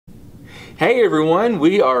Hey everyone,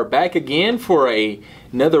 we are back again for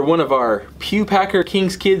another one of our Pew Packer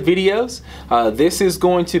King's Kid videos. This is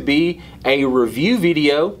going to be a review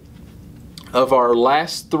video of our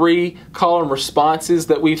last 3 column responses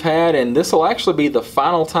that we've had, and this will actually be the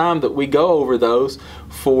final time that we go over those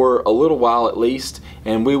for a little while at least,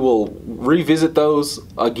 and we will revisit those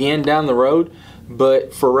again down the road.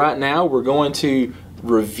 But for right now, we're going to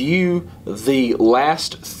review the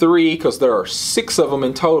last 3 because there are 6 of them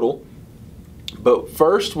in total. But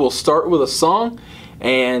first, we'll start with a song,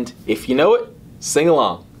 and if you know it, sing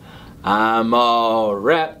along. I'm all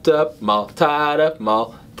wrapped up, I'm all tied up, I'm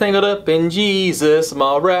all tangled up in Jesus. I'm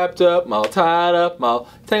all wrapped up, I'm all tied up, I'm all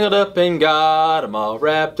tangled up in God. I'm all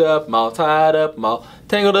wrapped up, I'm all tied up, I'm all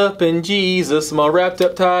tangled up in Jesus. I'm all wrapped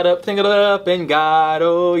up, tied up, tangled up in God.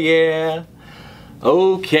 Oh yeah.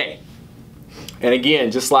 Okay. And again,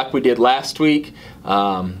 just like we did last week,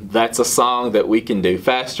 that's a song that we can do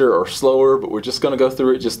faster or slower, but we're just going to go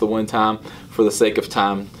through it just the one time for the sake of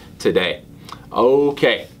time today.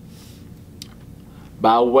 Okay.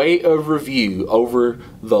 By way of review, over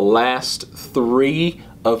the last 3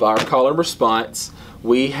 of our column response,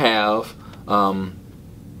 we have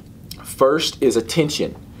first is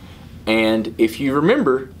attention. And if you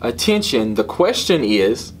remember attention, the question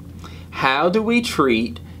is, how do we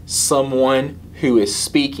treat someone who is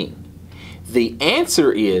speaking? The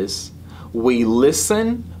answer is, we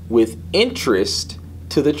listen with interest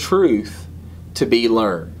to the truth to be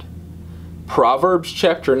learned. Proverbs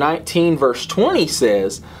chapter 19 verse 20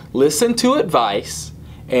 says, listen to advice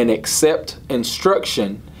and accept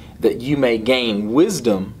instruction that you may gain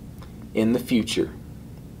wisdom in the future.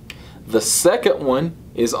 The second one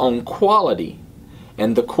is on quality,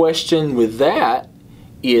 and the question with that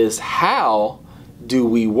is, how do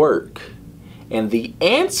we work? And the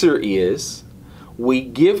answer is, we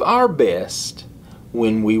give our best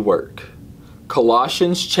when we work.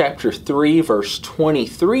 Colossians chapter 3 verse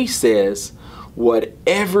 23 says,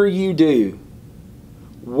 whatever you do,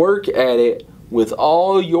 work at it with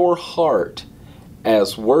all your heart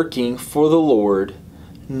as working for the Lord,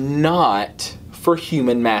 not for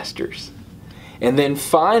human masters. And then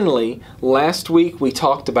finally, last week we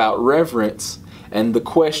talked about reverence, and the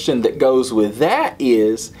question that goes with that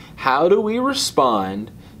is, how do we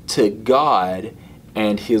respond to God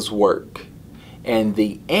and His work? And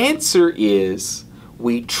the answer is,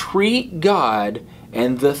 we treat God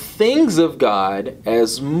and the things of God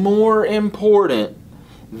as more important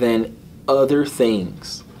than other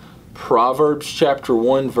things. Proverbs chapter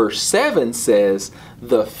 1 verse 7 says,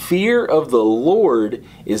 the fear of the Lord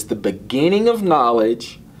is the beginning of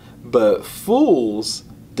knowledge, but fools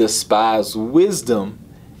despise wisdom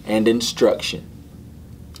and instruction.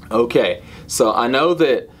 Okay, so I know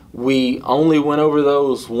that we only went over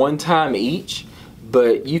those one time each,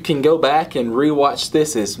 but you can go back and rewatch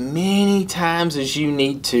this as many times as you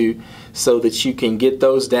need to so that you can get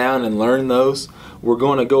those down and learn those. We're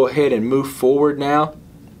going to go ahead and move forward now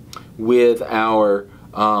with our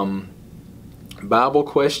Bible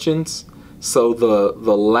questions. So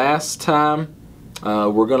the last time,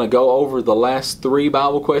 we're going to go over the last 3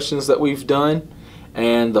 Bible questions that we've done.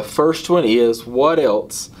 And the first one is, what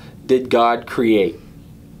else did God create?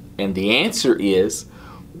 And the answer is,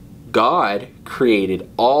 God created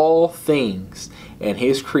all things, and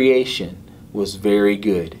His creation was very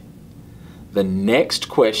good. The next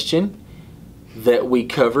question that we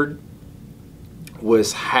covered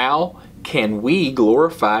was, how can we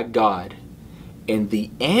glorify God? And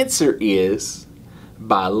the answer is,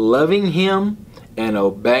 by loving Him and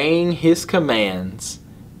obeying His commands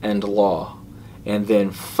and law. And then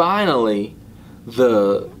finally,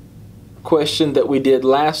 the question that we did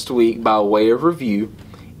last week by way of review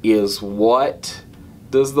is, what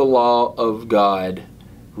does the law of God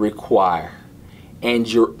require?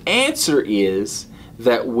 And your answer is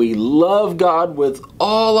that we love God with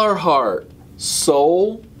all our heart,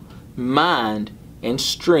 soul, mind, and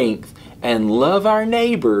strength, and love our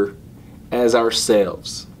neighbor as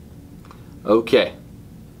ourselves. Okay,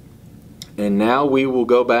 and now we will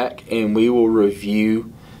go back and we will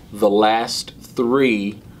review the last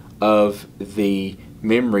 3 of the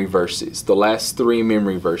memory verses, the last 3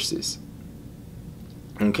 memory verses.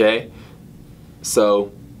 Okay,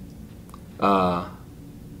 so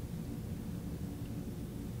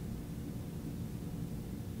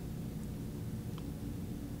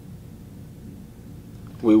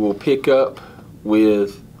we will pick up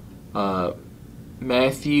with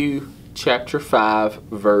Matthew chapter 5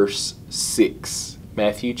 verse 6.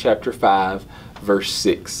 Matthew chapter 5 verse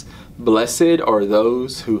 6. Blessed are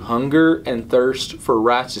those who hunger and thirst for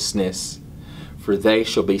righteousness, for they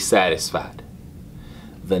shall be satisfied.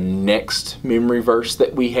 The next memory verse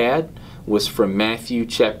that we had was from Matthew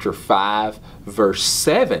chapter 5, verse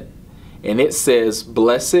 7. And it says,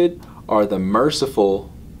 "Blessed are the merciful,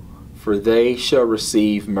 for they shall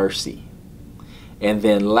receive mercy." And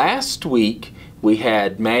then last week we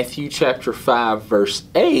had Matthew chapter 5, verse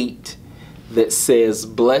 8 that says,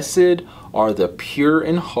 "Blessed are the pure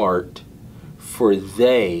in heart, for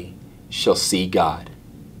they shall see God."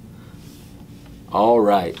 All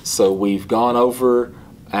right, so we've gone over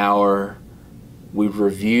we've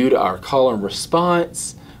reviewed our call and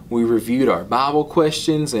response, we reviewed our Bible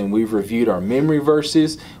questions, and we've reviewed our memory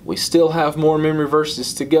verses. We still have more memory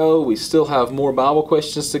verses to go. We still have more Bible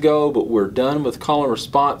questions to go, but we're done with call and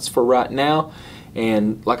response for right now.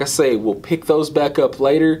 And like I say, we'll pick those back up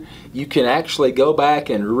later. You can actually go back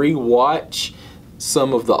and re-watch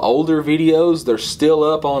some of the older videos. They're still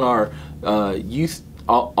up on our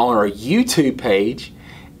YouTube page,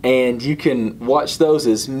 and you can watch those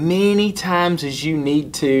as many times as you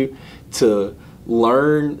need to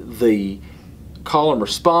learn the call and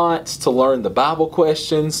response, to learn the Bible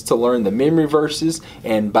questions, to learn the memory verses.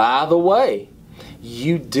 And by the way,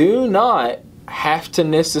 you do not have to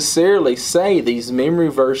necessarily say these memory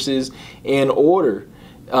verses in order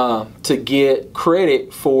to get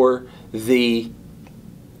credit for the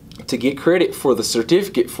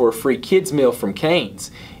certificate for a free kids meal from Cane's.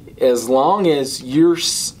 As long as your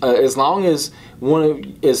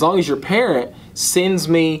parent sends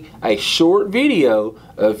me a short video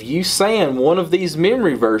of you saying one of these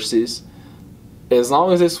memory verses, as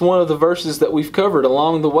long as it's one of the verses that we've covered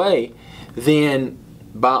along the way, then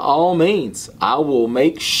by all means, I will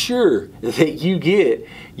make sure that you get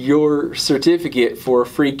your certificate for a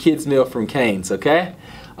free kids meal from Cane's, okay?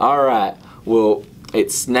 All right, well,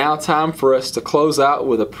 it's now time for us to close out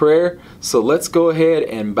with a prayer. So let's go ahead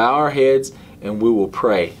and bow our heads and we will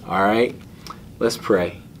pray, all right? Let's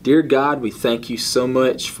pray. Dear God, we thank you so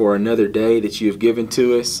much for another day that you have given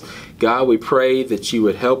to us. God, we pray that you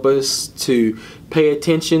would help us to pay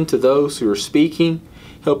attention to those who are speaking.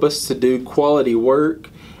 Help us to do quality work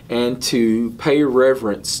and to pay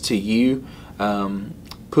reverence to you,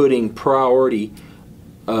 putting priority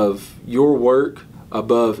of your work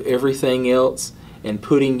above everything else, and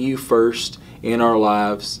putting you first in our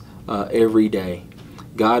lives every day.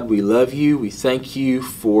 God, we love you. We thank you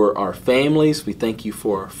for our families. We thank you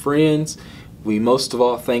for our friends. We most of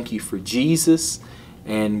all thank you for Jesus.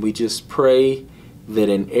 And we just pray that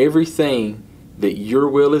in everything that your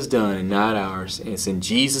will is done and not ours. And it's in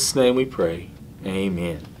Jesus' name we pray.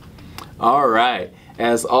 Amen. All right.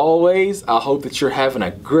 As always, I hope that you're having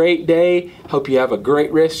a great day. Hope you have a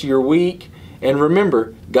great rest of your week. And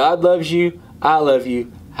remember, God loves you. I love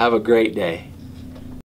you. Have a great day.